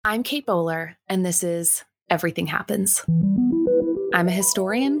I'm Kate Bowler, and this is Everything Happens. I'm a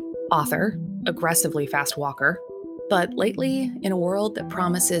historian, author, aggressively fast walker, but lately, in a world that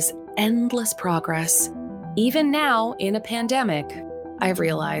promises endless progress, even now in a pandemic, I've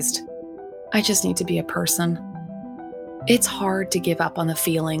realized I just need to be a person. It's hard to give up on the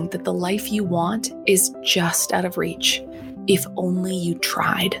feeling that the life you want is just out of reach, if only you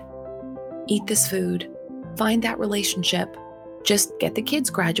tried. Eat this food, find that relationship, just get the kids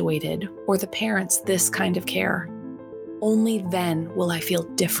graduated or the parents this kind of care. Only then will I feel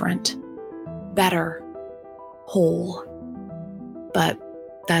different, better, whole. But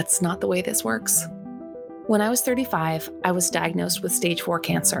that's not the way this works. When I was 35, I was diagnosed with stage 4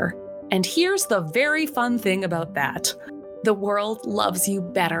 cancer. And here's the very fun thing about that. The world loves you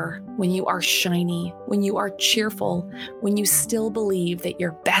better when you are shiny, when you are cheerful, when you still believe that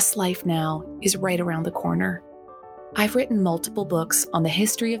your best life now is right around the corner. I've written multiple books on the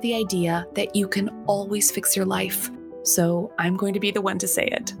history of the idea that you can always fix your life, so I'm going to be the one to say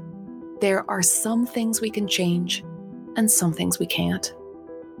it. There are some things we can change and some things we can't.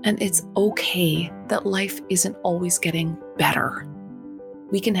 And it's okay that life isn't always getting better.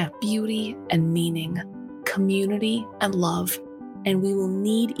 We can have beauty and meaning, community and love, and we will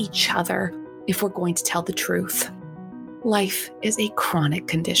need each other if we're going to tell the truth. Life is a chronic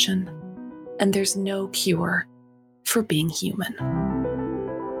condition, and there's no cure for being human.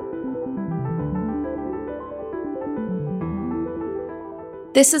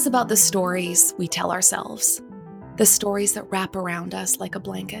 This is about the stories we tell ourselves, the stories that wrap around us like a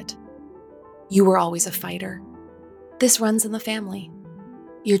blanket. You were always a fighter. This runs in the family.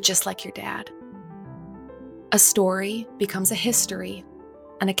 You're just like your dad. A story becomes a history,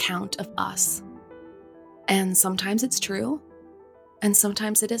 an account of us. And sometimes it's true, and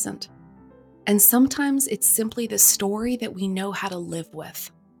sometimes it isn't. And sometimes it's simply the story that we know how to live with.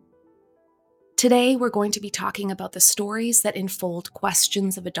 Today, we're going to be talking about the stories that enfold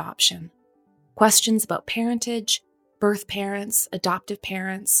questions of adoption, questions about parentage, birth parents, adoptive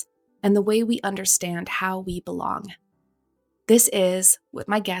parents, and the way we understand how we belong. This is what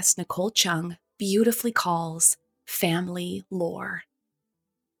my guest, Nicole Chung, beautifully calls family lore.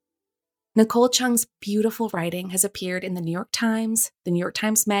 Nicole Chung's beautiful writing has appeared in the New York Times, the New York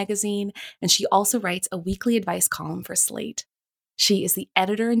Times Magazine, and she also writes a weekly advice column for Slate. She is the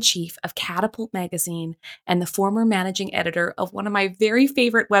editor-in-chief of Catapult Magazine and the former managing editor of one of my very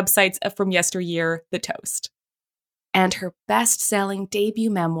favorite websites from yesteryear, The Toast. And her best-selling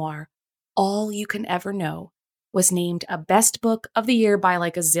debut memoir, All You Can Ever Know, was named a best book of the year by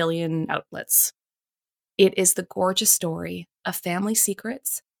like a zillion outlets. It is the gorgeous story of family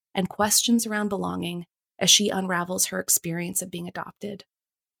secrets and questions around belonging as she unravels her experience of being adopted.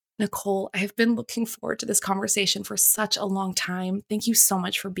 Nicole, I have been looking forward to this conversation for such a long time. Thank you so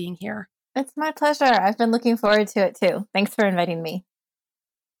much for being here. It's my pleasure. I've been looking forward to it too. Thanks for inviting me.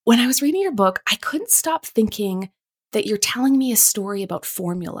 When I was reading your book, I couldn't stop thinking that you're telling me a story about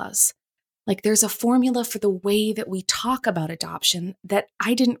formulas. Like there's a formula for the way that we talk about adoption that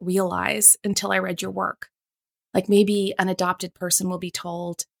I didn't realize until I read your work. Like maybe an adopted person will be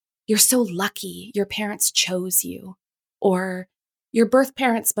told, "You're so lucky your parents chose you," or "Your birth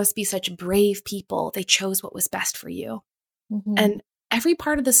parents must be such brave people. They chose what was best for you." Mm-hmm. And every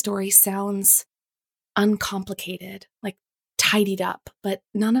part of the story sounds uncomplicated, like tidied up, but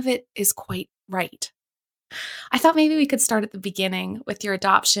none of it is quite right. I thought maybe we could start at the beginning with your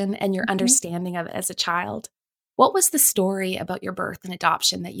adoption and your understanding of it as a child. What was the story about your birth and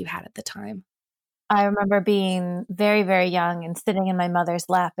adoption that you had at the time? I remember being very, very young and sitting in my mother's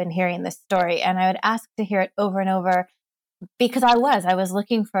lap and hearing this story. And I would ask to hear it over and over because I was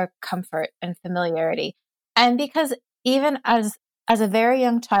looking for comfort and familiarity. And because even as a very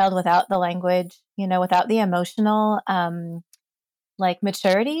young child without the language, without the emotional,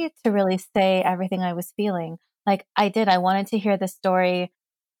 maturity to really say everything I was feeling. I wanted to hear the story.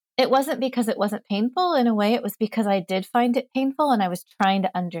 It wasn't because it wasn't painful in a way. It was because I did find it painful and I was trying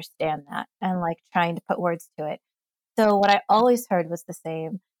to understand that and trying to put words to it. So what I always heard was the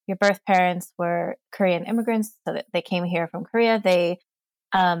same. Your birth parents were Korean immigrants, so that they came here from Korea.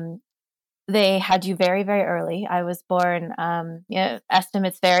 They had you very, very early. I was born,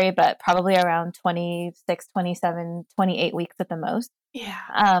 estimates vary, but probably around 26, 27, 28 weeks at the most.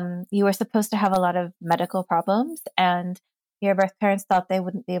 Yeah. You were supposed to have a lot of medical problems, and your birth parents thought they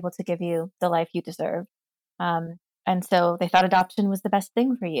wouldn't be able to give you the life you deserved. And so they thought adoption was the best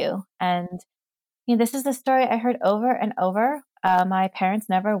thing for you. And this is the story I heard over and over. My parents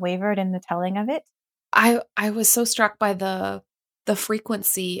never wavered in the telling of it. I was so struck by the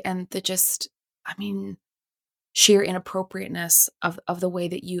frequency and sheer inappropriateness of the way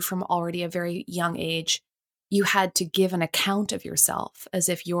that you, from already a very young age, you had to give an account of yourself as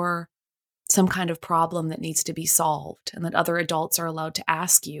if you're some kind of problem that needs to be solved, and that other adults are allowed to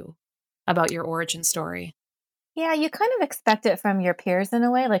ask you about your origin story. Yeah, you kind of expect it from your peers in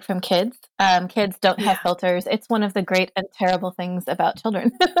a way, like from kids. Kids don't have Yeah. filters. It's one of the great and terrible things about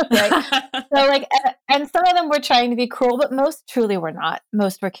children, right? So, like, and some of them were trying to be cruel, but most truly were not.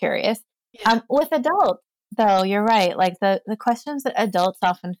 Most were curious. Yeah. With adults, though, you're right. Like the questions that adults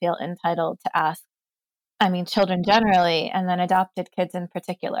often feel entitled to ask. I mean, children generally, and then adopted kids in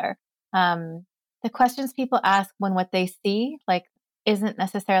particular. Um, the questions people ask when what they see, like, isn't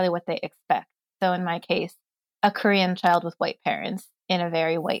necessarily what they expect. So, in my case, a Korean child with white parents in a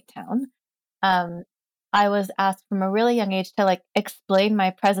very white town. Um, I was asked from a really young age to like explain my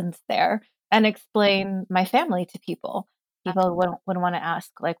presence there and explain my family to people. People would want to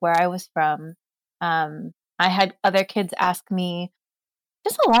ask like where I was from. I had other kids ask me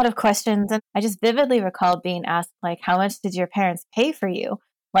just a lot of questions, and I just vividly recall being asked like, "How much did your parents pay for you?"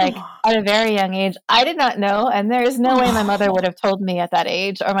 Like Aw. at a very young age, I did not know, and there is no way my mother would Aw. have told me at that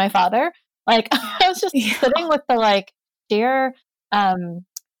age, or my father. Like I was just Yeah. sitting with the like sheer,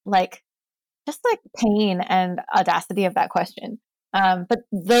 like just like pain and audacity of that question. But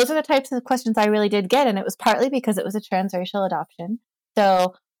those are the types of questions I really did get, and it was partly because it was a transracial adoption.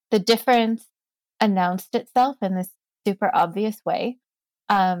 So the difference announced itself in this super obvious way.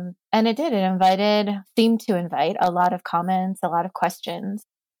 And it did. Seemed to invite a lot of comments, a lot of questions.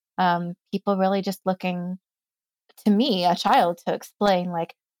 People really just looking to me, a child, to explain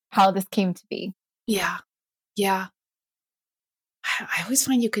like how this came to be. Yeah. Yeah. I always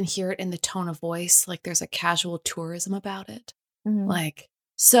find you can hear it in the tone of voice, like there's a casual tourism about it. Mhm. Like,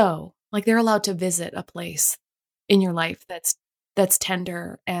 so, like they're allowed to visit a place in your life that's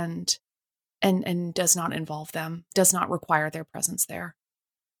tender and does not involve them, does not require their presence there.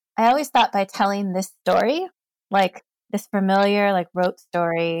 I always thought by telling this story, like this familiar, like rote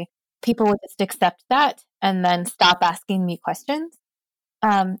story, people would just accept that and then stop asking me questions.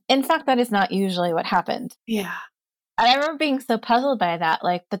 In fact, that is not usually what happened. Yeah. And I remember being so puzzled by that,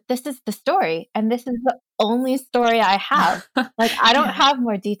 like, but this is the story, and this is the only story I have. Like, I don't Yeah. have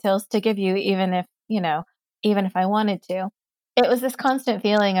more details to give you, even if, even if I wanted to. It was this constant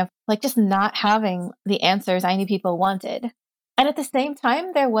feeling of like just not having the answers I knew people wanted. And at the same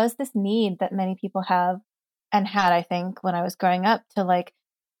time, there was this need that many people have and had, I think, when I was growing up to like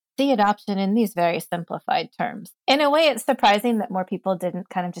see adoption in these very simplified terms. In a way, it's surprising that more people didn't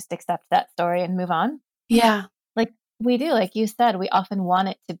kind of just accept that story and move on. Yeah. Like we do, like you said, we often want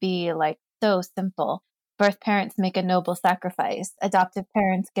it to be like so simple. Birth parents make a noble sacrifice. Adoptive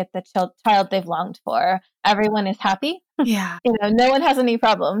parents get the child they've longed for. Everyone is happy. Yeah. No one has any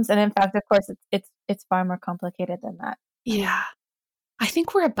problems. And in fact, of course, it's far more complicated than that. Yeah. I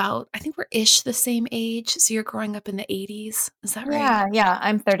think we're ish the same age. So you're growing up in the 80s. Is that right? Yeah, yeah.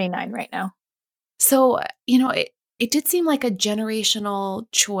 I'm 39 right now. So, it did seem like a generational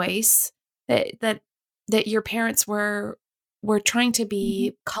choice that your parents were trying to Mhm.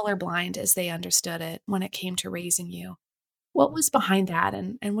 be colorblind as they understood it when it came to raising you. What was behind that,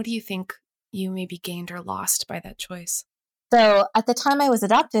 and what do you think you maybe gained or lost by that choice? So at the time I was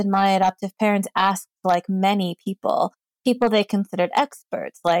adopted, my adoptive parents asked like many people they considered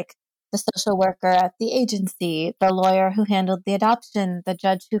experts, like the social worker at the agency, the lawyer who handled the adoption, the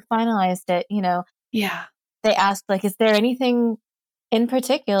judge who finalized it. Yeah. They asked like, is there anything in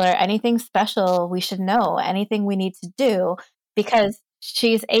particular, anything special we should know, anything we need to do because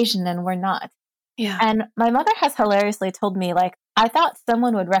she's Asian and we're not? Yeah. And my mother has hilariously told me like, I thought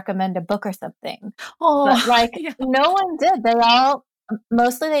someone would recommend a book or something. Oh, But, like, yeah. no one did. They all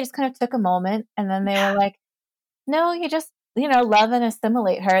mostly they just kind of took a moment and then they were Yeah. like, "No, you just, love and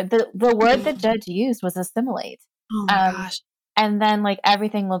assimilate her." The word the Mhm. judge used was assimilate. Oh my Um, gosh. and then, like,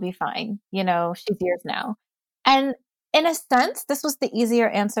 everything will be fine, she's yours now. And in a sense, this was the easier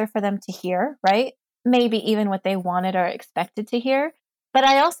answer for them to hear, right? Maybe even what they wanted or expected to hear. But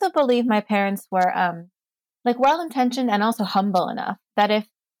I also believe my parents were, like, well-intentioned and also humble enough that if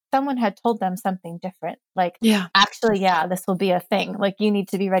someone had told them something different, like, Yeah. "Actually, yeah, this will be a thing, like, you need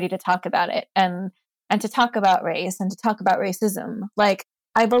to be ready to talk about it, and to talk about race and to talk about racism," like,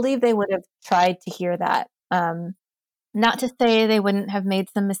 I believe they would have tried to hear that. Not to say they wouldn't have made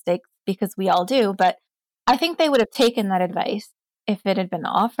some mistakes because we all do, but I think they would have taken that advice if it had been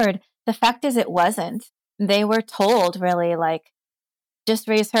offered. The fact is it wasn't. They were told really, like, just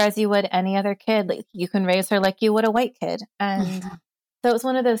raise her as you would any other kid. Like you can raise her like you would a white kid. And Mhm. so it was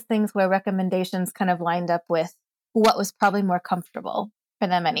one of those things where recommendations kind of lined up with what was probably more comfortable for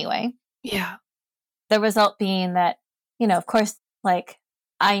them anyway. Yeah. the result being that, of course, like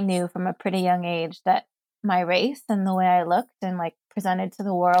I knew from a pretty young age that my race and the way I looked and like presented to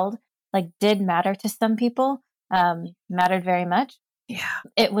the world, like did matter to some people, mattered very much. Yeah.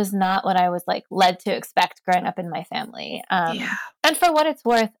 It was not what I was like led to expect growing up in my family. Yeah. And for what it's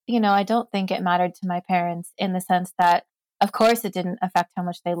worth, I don't think it mattered to my parents in the sense that, of course, it didn't affect how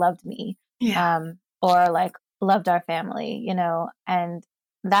much they loved me, Yeah. or like loved our family, and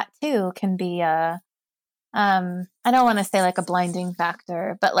that too can be I don't want to say like a blinding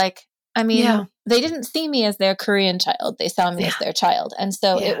factor, but like, I mean, Yeah. they didn't see me as their Korean child. They saw me as their child. And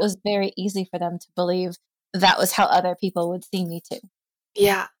so Yeah. it was very easy for them to believe that was how other people would see me too.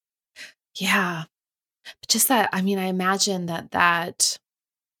 Yeah. Yeah. But just that, I mean, I imagine that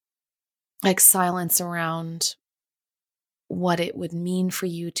like silence around what it would mean for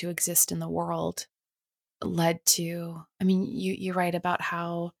you to exist in the world led to, I mean, you write about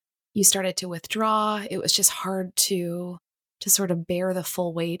how you started to withdraw. It was just hard to sort of bear the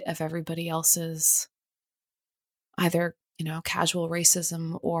full weight of everybody else's either, casual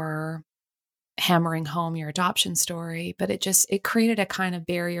racism or hammering home your adoption story. But it created a kind of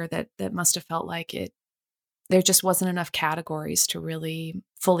barrier that must have felt like there just wasn't enough categories to really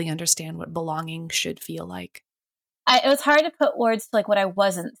fully understand what belonging should feel like. It was hard to put words to like what I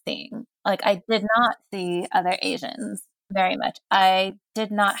wasn't seeing. Like I did not see other Asians very much. I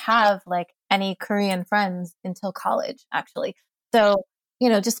did not have like any Korean friends until college, actually. So,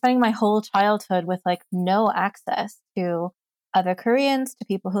 just spending my whole childhood with like no access to other Koreans, to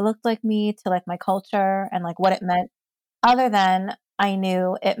people who looked like me, to like my culture and like what it meant, other than I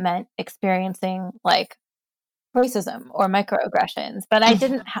knew it meant experiencing like racism or microaggressions, but I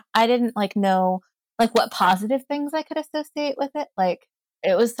didn't like know like what positive things I could associate with it. Like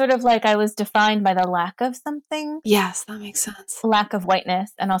it was sort of like I was defined by the lack of something, Yes, that makes sense. lack of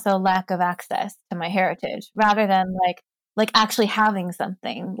whiteness, and also lack of access to my heritage, rather than like actually having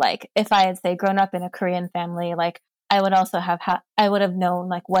something. Like if I had say grown up in a Korean family, like I would also I would have known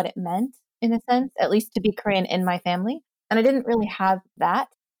like what it meant in a sense, at least to be Korean in my family, and I didn't really have that.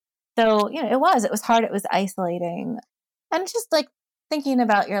 So, it was hard. It was isolating. And just like thinking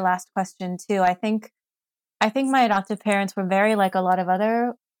about your last question too, I think my adoptive parents were very like a lot of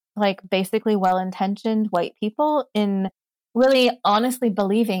other like basically well-intentioned white people in really honestly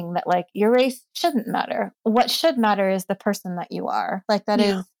believing that like your race shouldn't matter. What should matter is the person that you are. Like that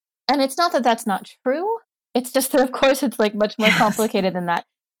Yeah. is, and it's not that that's not true. It's just that of course it's like much more Yes. complicated than that.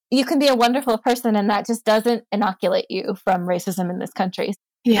 You can be a wonderful person and that just doesn't inoculate you from racism in this country.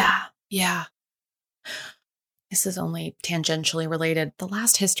 Yeah. Yeah. This is only tangentially related. The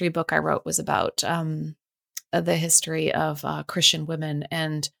last history book I wrote was about the history of Christian women,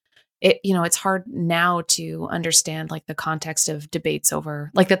 and it's hard now to understand like the context of debates over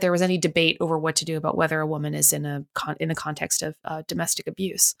like that there was any debate over what to do about whether a woman is in a context of domestic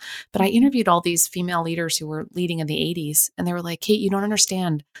abuse. But I interviewed all these female leaders who were leading in the 80s, and they were like, Kate, you don't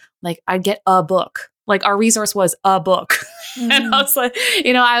understand. Like I'd get a book. Like our resource was a book. And I was like,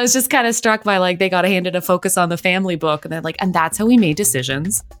 I was just kind of struck by like, they got handed a Focus on the Family book. And they're like, and that's how we made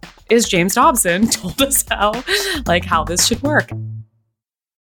decisions is James Dobson told us how this should work.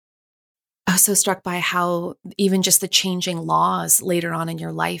 I was so struck by how even just the changing laws later on in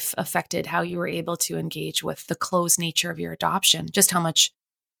your life affected how you were able to engage with the closed nature of your adoption, just how much,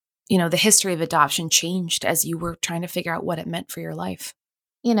 the history of adoption changed as you were trying to figure out what it meant for your life.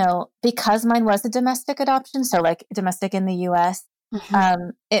 Because mine was a domestic adoption, so like domestic in the US,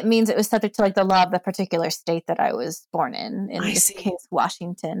 it means it was subject to like the law of the particular state that I was born in this case,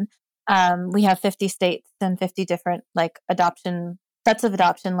 Washington. We have 50 states and 50 different like sets of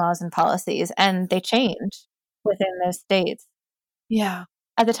adoption laws and policies, and they change within those states. Yeah.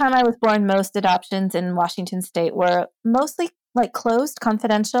 At the time I was born, most adoptions in Washington state were mostly like closed,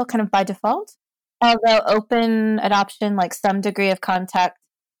 confidential, kind of by default. Although open adoption, like some degree of contact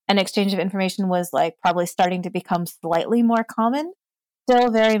and exchange of information was like probably starting to become slightly more common, still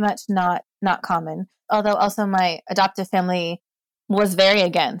very much not common. Although also my adoptive family was very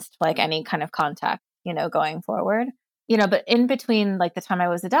against like any kind of contact, going forward. But in between like the time I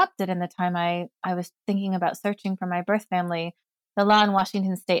was adopted and the time I was thinking about searching for my birth family, the law in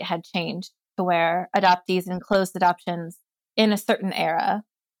Washington state had changed to where adoptees and closed adoptions in a certain era,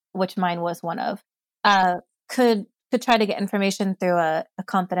 which mine was one of, could try to get information through a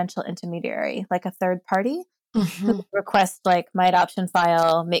confidential intermediary, like a third party, who would request like my adoption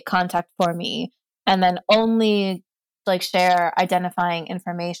file, make contact for me, and then only like share identifying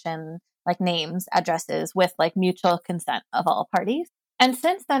information like names, addresses with like mutual consent of all parties. And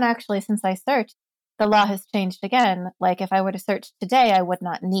since then, actually, since I searched, the law has changed again. Like if I were to search today, I would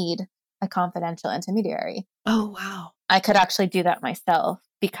not need a confidential intermediary. Oh, wow. I could actually do that myself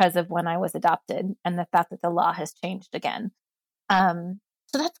because of when I was adopted and the fact that the law has changed again.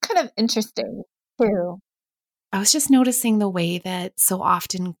 So that's kind of interesting too. I was just noticing the way that so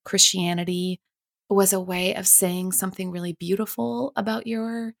often Christianity was a way of saying something really beautiful about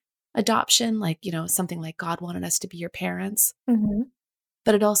your adoption, like, something like God wanted us to be your parents, Hmm.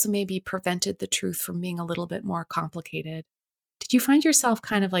 but it also maybe prevented the truth from being a little bit more complicated. Did you find yourself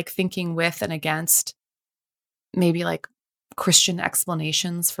kind of like thinking with and against maybe like Christian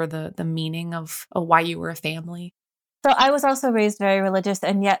explanations for the meaning of why you were a family? So I was also raised very religious,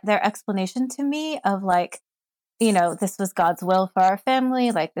 and yet their explanation to me of like, this was God's will for our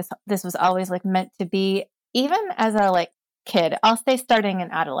family, like this was always like meant to be, even as a like kid, I'll say starting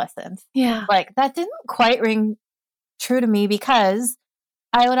in adolescence. Yeah. Like that didn't quite ring true to me because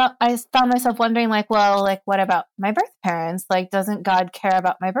I found myself wondering like, well, like what about my birth parents? Like doesn't God care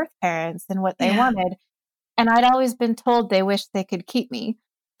about my birth parents and what they Yeah. wanted? And I'd always been told they wished they could keep me.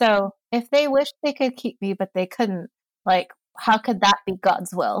 So if they wished they could keep me, but they couldn't, like, how could that be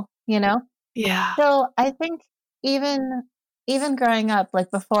God's will, you know? Yeah. So I think even even growing up, like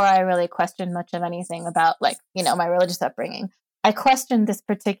before I really questioned much of anything about like, my religious upbringing, I questioned this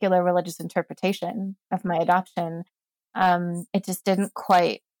particular religious interpretation of my adoption. It just didn't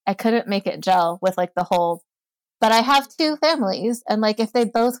quite I couldn't make it gel with like the whole, but I have two families and like if they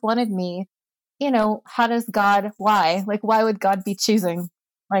both wanted me, how does God why? Like why would God be choosing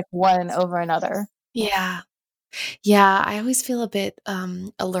like one over another? Yeah. Yeah. I always feel a bit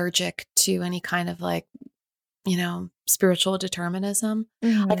allergic to any kind of like, spiritual determinism.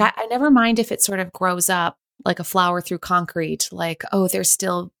 Like Mhm. I never mind if it sort of grows up like a flower through concrete, like, oh, there's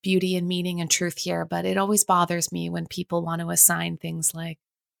still beauty and meaning and truth here. But it always bothers me when people want to assign things like,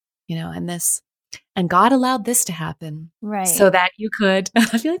 and God allowed this to happen Right. so that you could.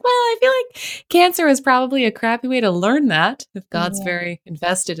 I feel like cancer is probably a crappy way to learn that if God's Yeah. very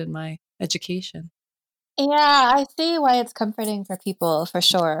invested in my education. Yeah, I see why it's comforting for people for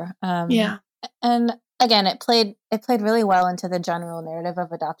sure. Yeah. And again, it played really well into the general narrative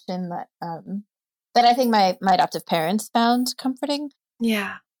of adoption that I think my adoptive parents found comforting.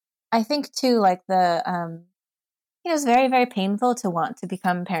 Yeah. I think too, like it's very, very painful to want to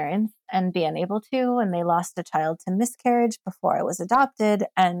become parents and be unable to, and they lost a child to miscarriage before I was adopted.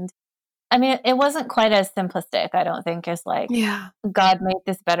 And I mean, it wasn't quite as simplistic, I don't think, as like Yeah. God made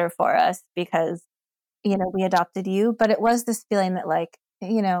this better for us because we adopted you, but it was this feeling that like,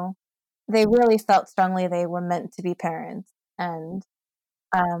 they really felt strongly they were meant to be parents. And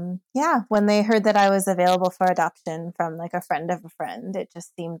yeah, when they heard that I was available for adoption from like a friend of a friend, it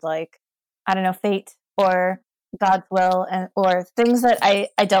just seemed like, I don't know, fate or God's will and or things that I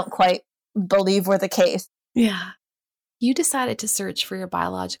don't quite believe were the case. Yeah. You decided to search for your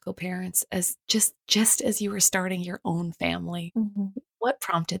biological parents as just as you were starting your own family. Mhm. What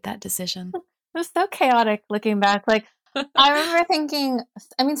prompted that decision? It was so chaotic looking back. Like, I remember thinking,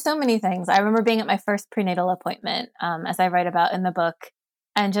 I mean, so many things. I remember being at my first prenatal appointment, as I write about in the book,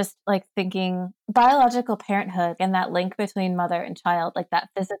 and just like thinking biological parenthood and that link between mother and child, like that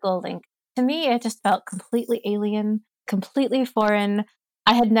physical link. To me, it just felt completely alien, completely foreign.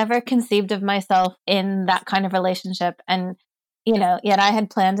 I had never conceived of myself in that kind of relationship. And, yet I had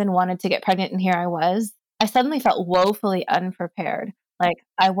planned and wanted to get pregnant, and here I was. I suddenly felt woefully unprepared like,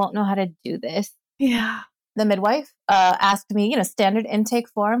 I won't know how to do this. Yeah. The midwife asked me, standard intake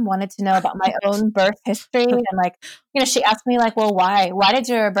form, wanted to know about my own birth history. And like, she asked me like, well, why? Why did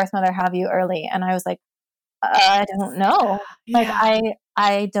your birth mother have you early? And I was like, I don't know. Like, Yeah.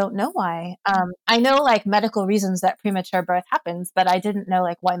 I don't know why. I know like medical reasons that premature birth happens, but I didn't know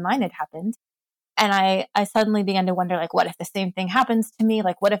like why mine had happened. And I suddenly began to wonder like, what if the same thing happens to me?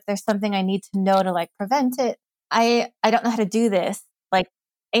 Like, what if there's something I need to know to like prevent it? I don't know how to do this. Like,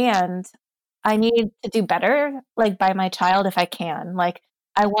 and I need to do better, like, by my child if I can. Like,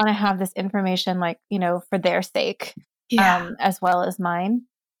 I wanna have this information, like, for their sake, Yeah. as well as mine.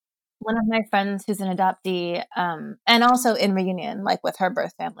 One of my friends who's an adoptee, and also in reunion, like, with her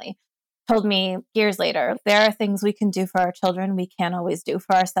birth family, told me years later, "There are things we can do for our children we can't always do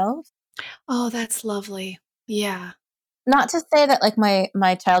for ourselves." Oh, that's lovely. Yeah. Not to say that, like,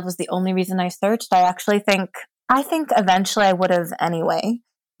 my child was the only reason I searched. I think eventually I would have anyway,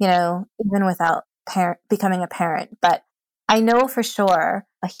 even without becoming a parent. But I know for sure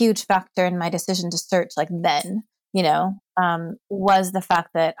a huge factor in my decision to search, like then, was the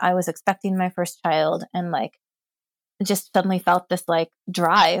fact that I was expecting my first child and like just suddenly felt this like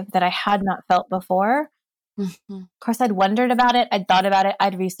drive that I had not felt before. Mhm. Of course, I'd wondered about it, I'd thought about it,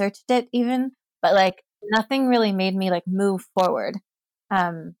 I'd researched it even, but like nothing really made me like move forward.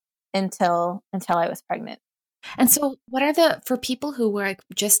 Um, until I was pregnant. And so what are for people who like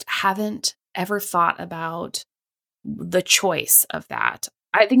just haven't ever thought about the choice of that?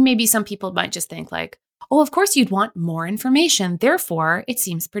 I think maybe some people might just think like, oh, of course you'd want more information. Therefore, it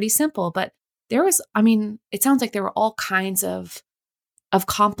seems pretty simple. But it sounds like there were all kinds of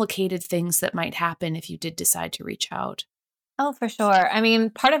complicated things that might happen if you did decide to reach out. Oh, for sure. I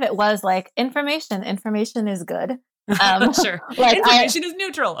mean, part of it was like information. Information is good. Sure. Like information is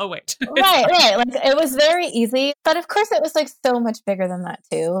neutral. Oh, wait. Right. Like it was very easy. But of course, it was like so much bigger than that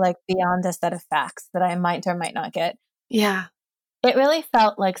too, like beyond a set of facts that I might or might not get. Yeah. It really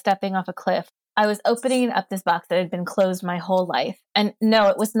felt like stepping off a cliff. I was opening up this box that had been closed my whole life. And no,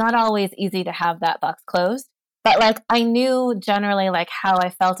 it was not always easy to have that box closed. But like I knew generally like how I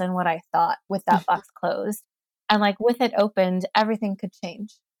felt and what I thought with that box closed. And like with it opened, everything could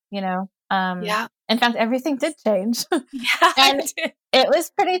change, you know? Yeah. In fact, everything did change. Yeah. And it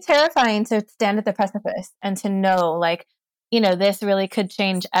was pretty terrifying to stand at the precipice and to know like, you know, this really could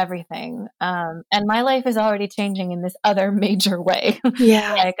change everything. And my life is already changing in this other major way.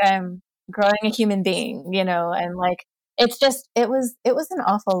 Yeah. Like I'm growing a human being, you know, and like it's just it was an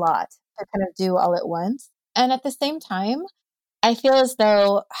awful lot to kind of do all at once. And at the same time, I feel as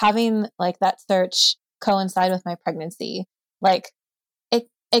though having like that search coincide with my pregnancy, like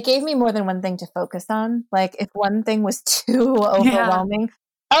it gave me more than one thing to focus on. Like if one thing was too overwhelming,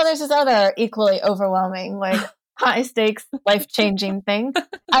 oh, there's this other equally overwhelming, like high stakes, life changing thing.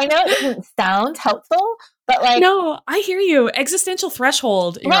 I know it doesn't sound helpful, but like no, I hear you. Existential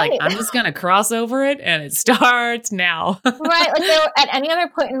threshold. You're right. like, I'm just gonna cross over it, and it starts now. Right. Like at any other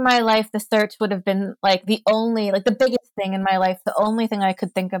point in my life, the search would have been like the only, like the biggest thing in my life, the only thing I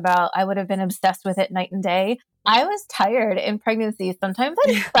could think about. I would have been obsessed with it night and day. I was tired in pregnancy. Sometimes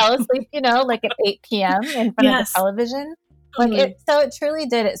I fell asleep, you know, like at 8 p.m. in front of the television. Like so it truly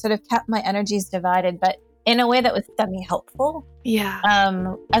did. It sort of kept my energies divided, but in a way that was semi-helpful. Yeah.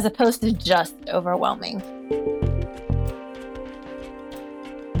 As opposed to just overwhelming.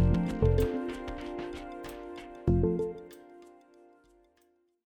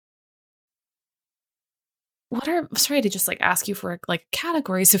 Sorry to just like ask you for like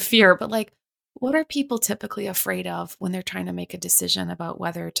categories of fear, but like, what are people typically afraid of when they're trying to make a decision about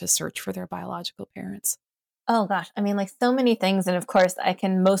whether to search for their biological parents? Oh gosh, I mean, like so many things. And of course, I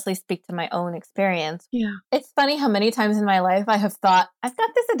can mostly speak to my own experience. Yeah. It's funny how many times in my life I have thought, I've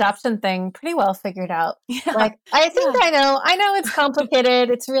got this adoption thing pretty well figured out. Yeah. Like, I think I know it's complicated.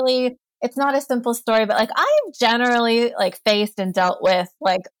 It's not a simple story, but like I've generally like faced and dealt with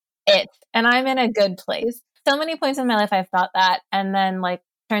like it, and I'm in a good place. So many points in my life I've thought that. And then like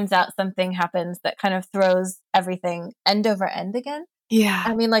turns out something happens that kind of throws everything end over end again. Yeah.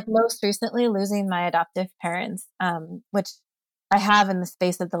 I mean, like most recently losing my adoptive parents, which I have in the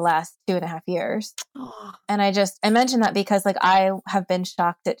space of the last 2.5 years. Oh. And I mentioned that because like I have been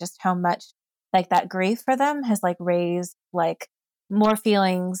shocked at just how much like that grief for them has like raised like more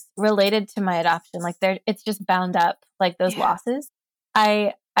feelings related to my adoption. Like it's just bound up like those losses.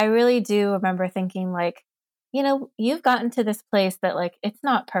 I really do remember thinking like, you know, you've gotten to this place that like, it's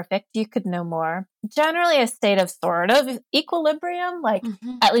not perfect. You could know more. Generally a state of sort of equilibrium. Like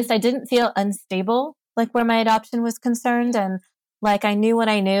at least I didn't feel unstable, like where my adoption was concerned. And like, I knew what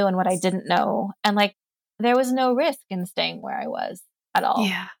I knew and what I didn't know. And like, there was no risk in staying where I was at all.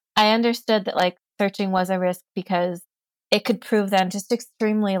 Yeah. I understood that like searching was a risk because it could prove then just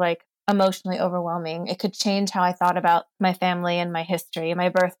extremely like emotionally overwhelming. It could change how I thought about my family and my history, my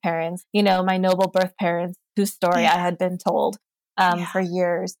birth parents, you know, my noble birth parents whose story I had been told for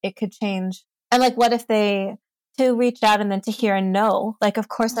years. It could change. And like, what if to reach out and then to hear a no? Like, of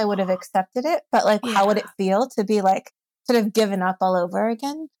course I would have accepted it, but like, how would it feel to be like sort of given up all over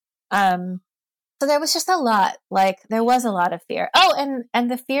again? So there was just a lot, like there was a lot of fear. Oh,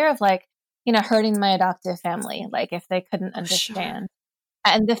 and the fear of like, you know, hurting my adoptive family, like if they couldn't understand.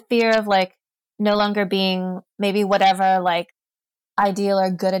 And the fear of like no longer being maybe whatever like ideal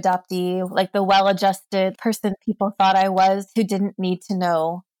or good adoptee, like the well-adjusted person people thought I was who didn't need to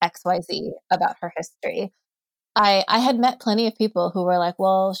know XYZ about her history. I had met plenty of people who were like,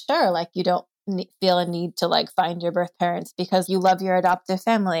 well, sure, like you don't feel a need to like find your birth parents because you love your adoptive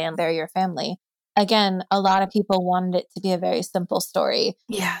family and they're your family. Again, a lot of people wanted it to be a very simple story.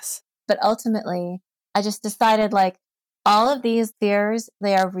 Yes. But ultimately, I just decided like, all of these fears,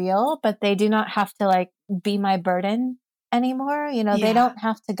 they are real, but they do not have to like be my burden anymore. You know, they don't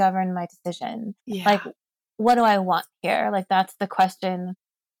have to govern my decision. Yeah. Like, what do I want here? Like, that's the question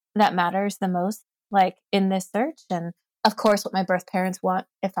that matters the most, like in this search. And of course, what my birth parents want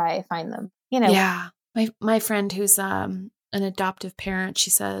if I find them, you know. Yeah. My friend who's an adoptive parent, she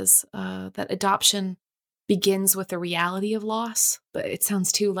says that adoption begins with the reality of loss, but it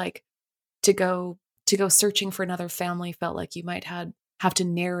sounds too like to go searching for another family felt like you might have to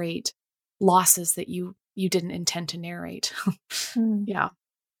narrate losses that you didn't intend to narrate. Mm. Yeah.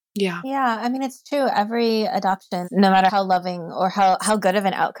 Yeah. Yeah, I mean, it's true. Every adoption, no matter how loving or how good of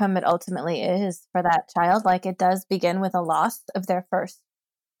an outcome it ultimately is for that child, like it does begin with a loss of their first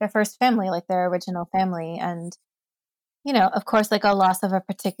family, like their original family. And, of course, like a loss of a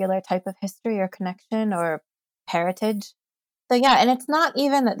particular type of history or connection or heritage. So yeah, and it's not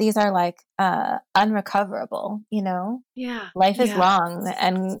even that these are like unrecoverable. Yeah. Life is Yeah. long,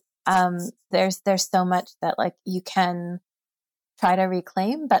 and there's so much that like you can try to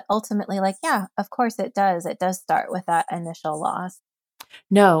reclaim, but ultimately, like, yeah, of course it does. It does start with that initial loss.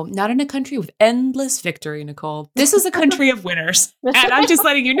 No, not in a country with endless victory, Nicole. This is a country of winners. And I'm just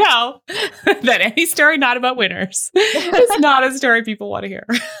letting you know that any story not about winners is not a story people want to hear.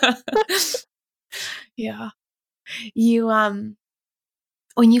 Yeah. You,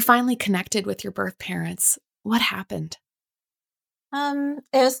 when you finally connected with your birth parents, what happened? It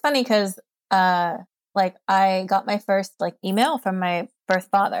was funny because like I got my first like email from my birth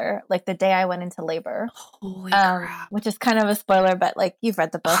father like the day I went into labor. Holy crap. Which is kind of a spoiler, but like you've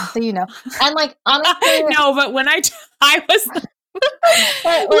read the book, so you know. And like honestly, no, but when I was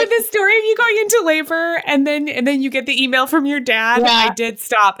with the story of you going into labor and then you get the email from your dad, I did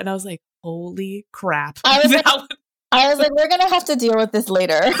stop and I was like, holy crap. I was like, we're gonna have to deal with this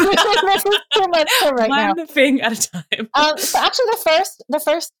later. This is too much for right now. One thing at a time. So actually, the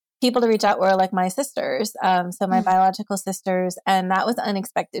first people to reach out were like my sisters, so my biological sisters, and that was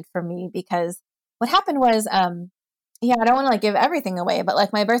unexpected for me because what happened was, I don't want to like give everything away, but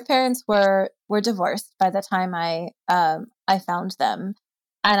like my birth parents were divorced by the time I found them,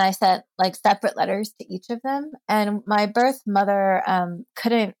 and I sent like separate letters to each of them, and my birth mother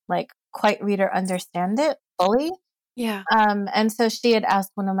couldn't like quite read or understand it fully. Yeah. And so she had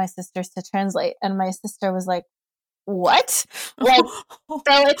asked one of my sisters to translate, and my sister was like, what? Like,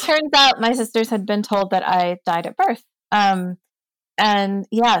 so it turns out my sisters had been told that I died at birth. And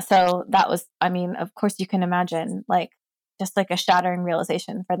yeah, so that was, I mean, of course you can imagine like just like a shattering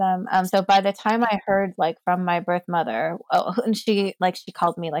realization for them. So by the time I heard like from my birth mother, and she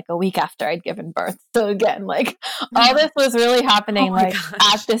called me like a week after I'd given birth. So again, like all this was really happening like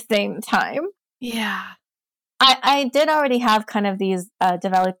at the same time. Yeah. I did already have kind of these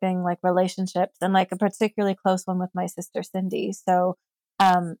developing like relationships and like a particularly close one with my sister Cindy. So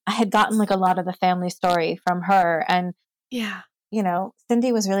I had gotten like a lot of the family story from her, and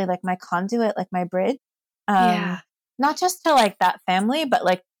Cindy was really like my conduit, like my bridge. Not just to like that family, but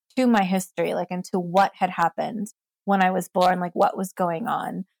like to my history, like into what had happened when I was born, like what was going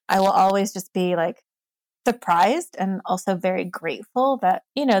on. I will always just be like surprised and also very grateful that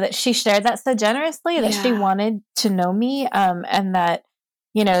that she shared that so generously, that she wanted to know me, and that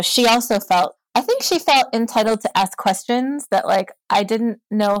she also I think she felt entitled to ask questions that like I didn't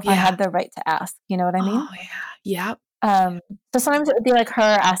know if I had the right to ask, you know what I mean? Oh yeah. Yep. So sometimes it would be like her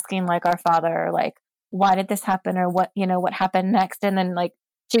asking like our father like, why did this happen, or what happened next, and then like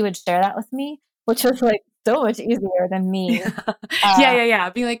she would share that with me, which was like so much easier than me.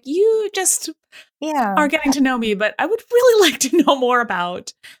 Be like, you just are getting to know me, but I would really like to know more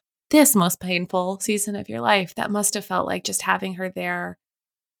about this most painful season of your life. That must have felt like just having her there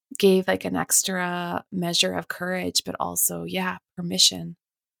gave like an extra measure of courage, but also, permission.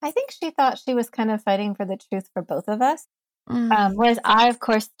 I think she thought she was kind of fighting for the truth for both of us. Whereas I, of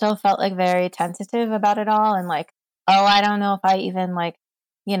course, still felt like very tentative about it all. And like, I don't know if I even like,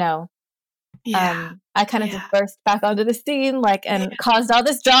 I kind of just burst back onto the scene, like, and caused all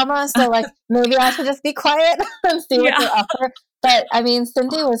this drama. So like, maybe I should just be quiet and see what they offer. But I mean,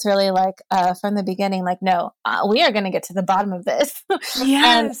 Cindy was really like, from the beginning, like, no, we are going to get to the bottom of this.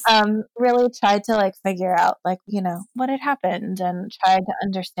 And really tried to like figure out like, what had happened, and tried to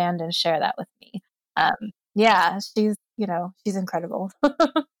understand and share that with me. She's incredible.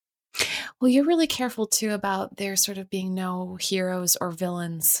 Well, you're really careful too about there sort of being no heroes or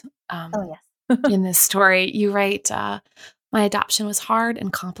villains. In this story, you write, my adoption was hard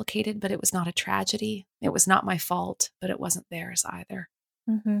and complicated, but it was not a tragedy. It was not my fault, but it wasn't theirs either.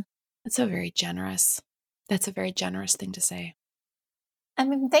 Mm-hmm. That's a very generous thing to say. I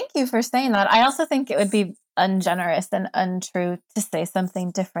mean, thank you for saying that. I also think it would be ungenerous and untrue to say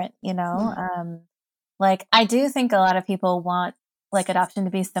something different, Like, I do think a lot of people want like adoption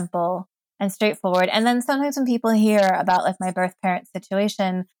to be simple and straightforward. And then sometimes when people hear about like my birth parent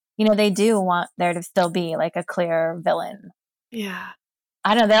situation, they do want there to still be like a clear villain. Yeah.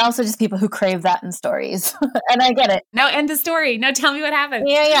 I don't know. There are also just people who crave that in stories. And I get it. No, end the story. No, tell me what happened.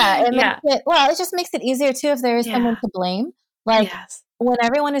 Yeah. It just makes it easier too if there is someone to blame. Like when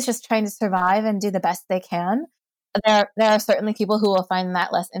everyone is just trying to survive and do the best they can, there are certainly people who will find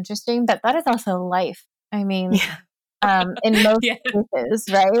that less interesting, but that is also life. I mean, in most cases,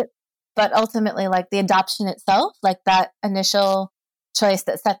 right? But ultimately, like the adoption itself, like that initial choice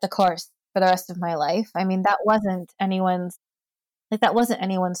that set the course for the rest of my life. I mean, that wasn't anyone's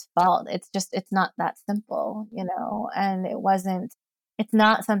fault. It's not that simple, and it's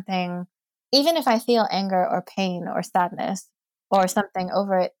not something, even if I feel anger or pain or sadness or something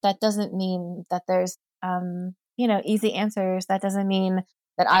over it, that doesn't mean that there's, easy answers. That doesn't mean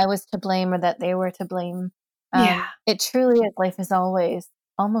that I was to blame or that they were to blame. It truly is. Life is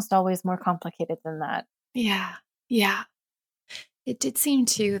almost always more complicated than that. Yeah. Yeah. It did seem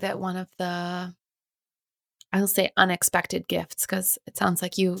too that one of the, I'll say unexpected gifts, because it sounds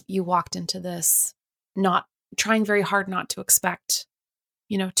like you walked into this not trying very hard not to expect,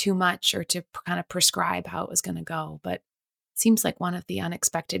 too much or to kind of prescribe how it was going to go. But it seems like one of the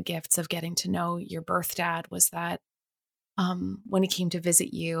unexpected gifts of getting to know your birth dad was that when he came to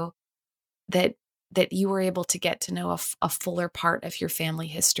visit you, that you were able to get to know a fuller part of your family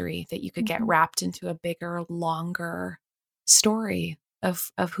history, that you could get wrapped into a bigger, longer story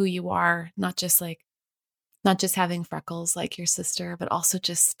of who you are, not just having freckles like your sister, but also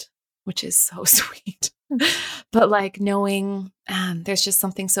just, which is so sweet, but like knowing there's just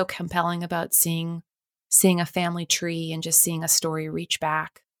something so compelling about seeing a family tree and just seeing a story reach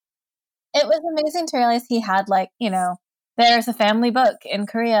back. It was amazing to realize he had there's a family book in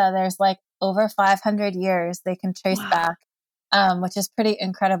Korea. There's over 500 years they can trace back, which is pretty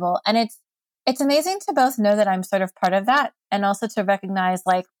incredible. And it's amazing to both know that I'm sort of part of that, and also to recognize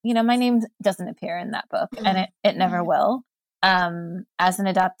my name doesn't appear in that book, and it never will. As an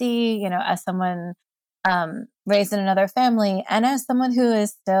adoptee, as someone raised in another family, and as someone who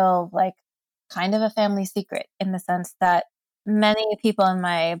is still kind of a family secret, in the sense that many people in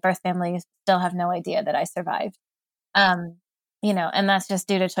my birth family still have no idea that I survived. And that's just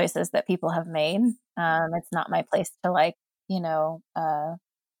due to choices that people have made. It's not my place to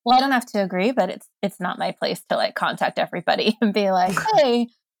well, I don't have to agree, but it's not my place to contact everybody and be like, hey,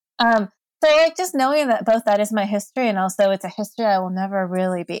 so just knowing that both that is my history, and also it's a history I will never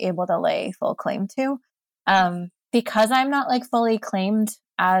really be able to lay full claim to, because I'm not fully claimed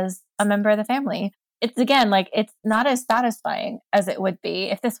as a member of the family. It's again, it's not as satisfying as it would be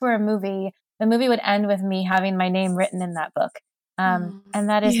if this were a movie. The movie would end with me having my name written in that book. And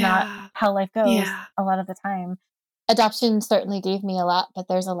that is not how life goes a lot of the time. Adoption certainly gave me a lot, but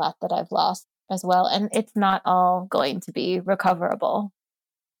there's a lot that I've lost as well. And it's not all going to be recoverable.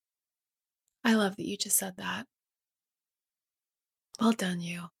 I love that you just said that. Well done,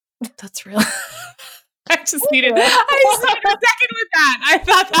 you. That's real. I just needed a second with that. I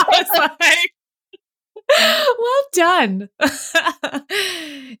thought that was well done.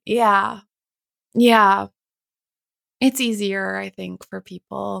 Yeah. It's easier, I think, for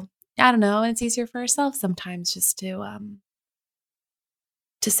people. I don't know. And it's easier for ourselves sometimes just to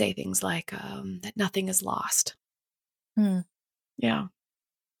say things like that nothing is lost. Yeah.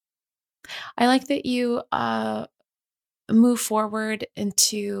 I like that you move forward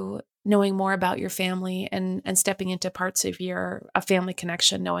into knowing more about your family and stepping into parts of a family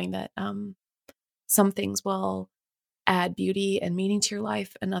connection, knowing that some things will add beauty and meaning to your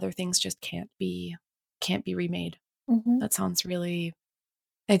life and other things just can't be remade. That sounds really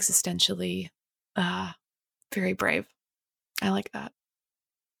existentially very brave. I like that.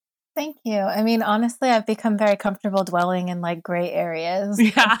 Thank you. I mean, honestly, I've become very comfortable dwelling in gray areas.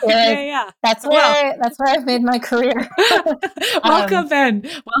 Yeah. That's where I've made my career. Welcome, Ben.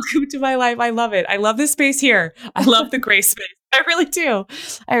 Welcome to my life. I love it. I love this space here. I love the gray space. I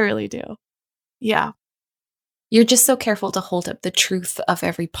really do. Yeah. You're just so careful to hold up the truth of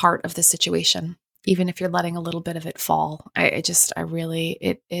every part of the situation, even if you're letting a little bit of it fall. It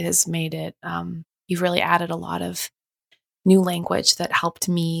has made it, you've really added a lot of new language that helped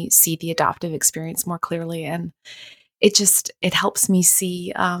me see the adoptive experience more clearly. And it helps me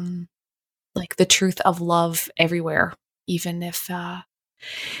see, the truth of love everywhere, even if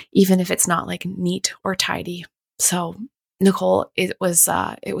it's not neat or tidy. So Nicole, it was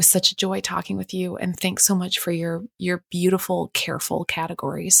such a joy talking with you, and thanks so much for your beautiful, careful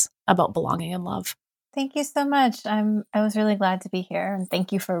categories about belonging and love. Thank you so much. I was really glad to be here, and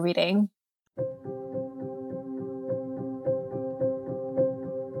thank you for reading.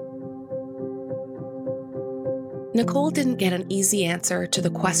 Nicole didn't get an easy answer to the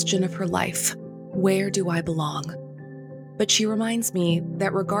question of her life, where do I belong? but she reminds me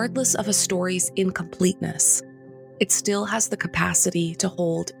that regardless of a story's incompleteness, it still has the capacity to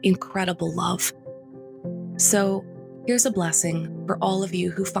hold incredible love. So, here's a blessing for all of you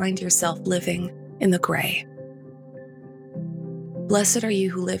who find yourself living in the gray. Blessed are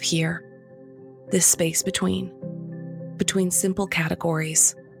you who live here, this space between simple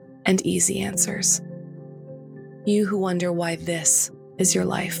categories and easy answers. You who wonder why this is your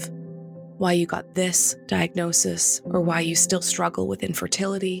life, why you got this diagnosis, or why you still struggle with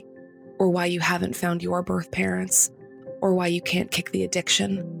infertility, or why you haven't found your birth parents, or why you can't kick the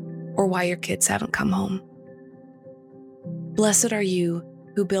addiction, or why your kids haven't come home. Blessed are you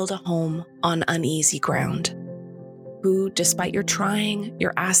who build a home on uneasy ground, who, despite your trying,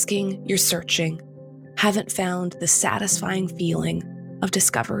 your asking, your searching, haven't found the satisfying feeling of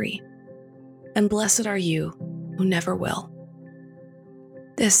discovery. And blessed are you who never will.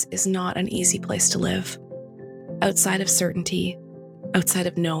 This is not an easy place to live. Outside of certainty, outside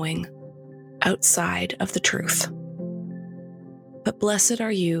of knowing, outside of the truth. But blessed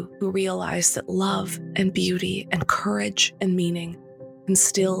are you who realize that love and beauty and courage and meaning can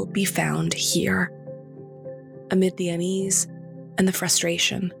still be found here, amid the unease and the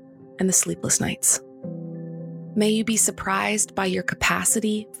frustration and the sleepless nights. May you be surprised by your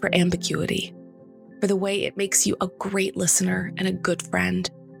capacity for ambiguity, for the way it makes you a great listener and a good friend,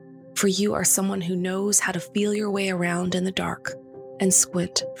 for you are someone who knows how to feel your way around in the dark and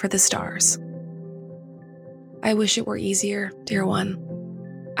squint for the stars. I wish it were easier, dear one.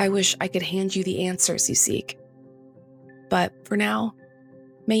 I wish I could hand you the answers you seek. But for now,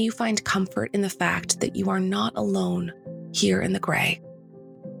 may you find comfort in the fact that you are not alone here in the gray.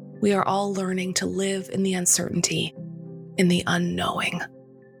 We are all learning to live in the uncertainty, in the unknowing.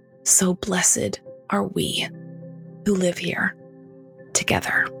 So blessed are we who live here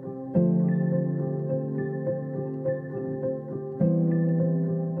together.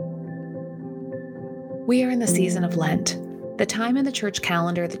 We are in the season of Lent, the time in the church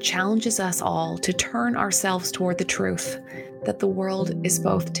calendar that challenges us all to turn ourselves toward the truth that the world is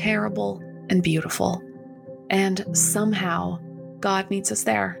both terrible and beautiful, and somehow God meets us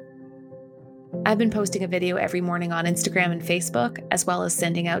there. I've been posting a video every morning on Instagram and Facebook, as well as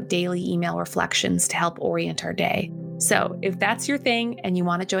sending out daily email reflections to help orient our day. So if that's your thing and you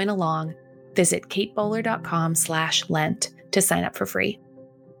want to join along, visit katebowler.com/Lent to sign up for free.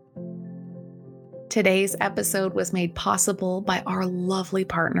 Today's episode was made possible by our lovely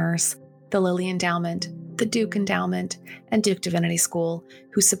partners, the Lilly Endowment, the Duke Endowment, and Duke Divinity School,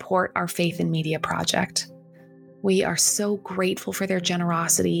 who support our Faith in Media project. We are so grateful for their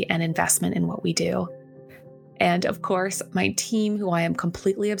generosity and investment in what we do. And of course, my team, who I am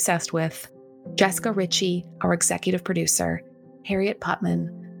completely obsessed with, Jessica Ritchie, our executive producer, Harriet Putman,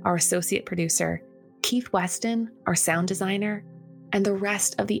 our associate producer, Keith Weston, our sound designer, and the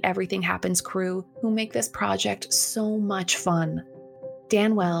rest of the Everything Happens crew who make this project so much fun.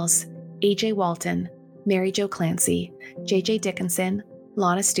 Dan Wells, AJ Walton, Mary Jo Clancy, JJ Dickinson,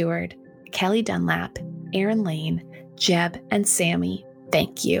 Lana Stewart, Kelly Dunlap, Aaron Lane, Jeb, and Sammy,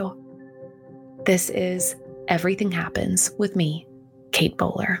 thank you. This is Everything Happens with me, Kate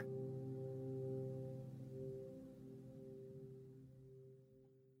Bowler.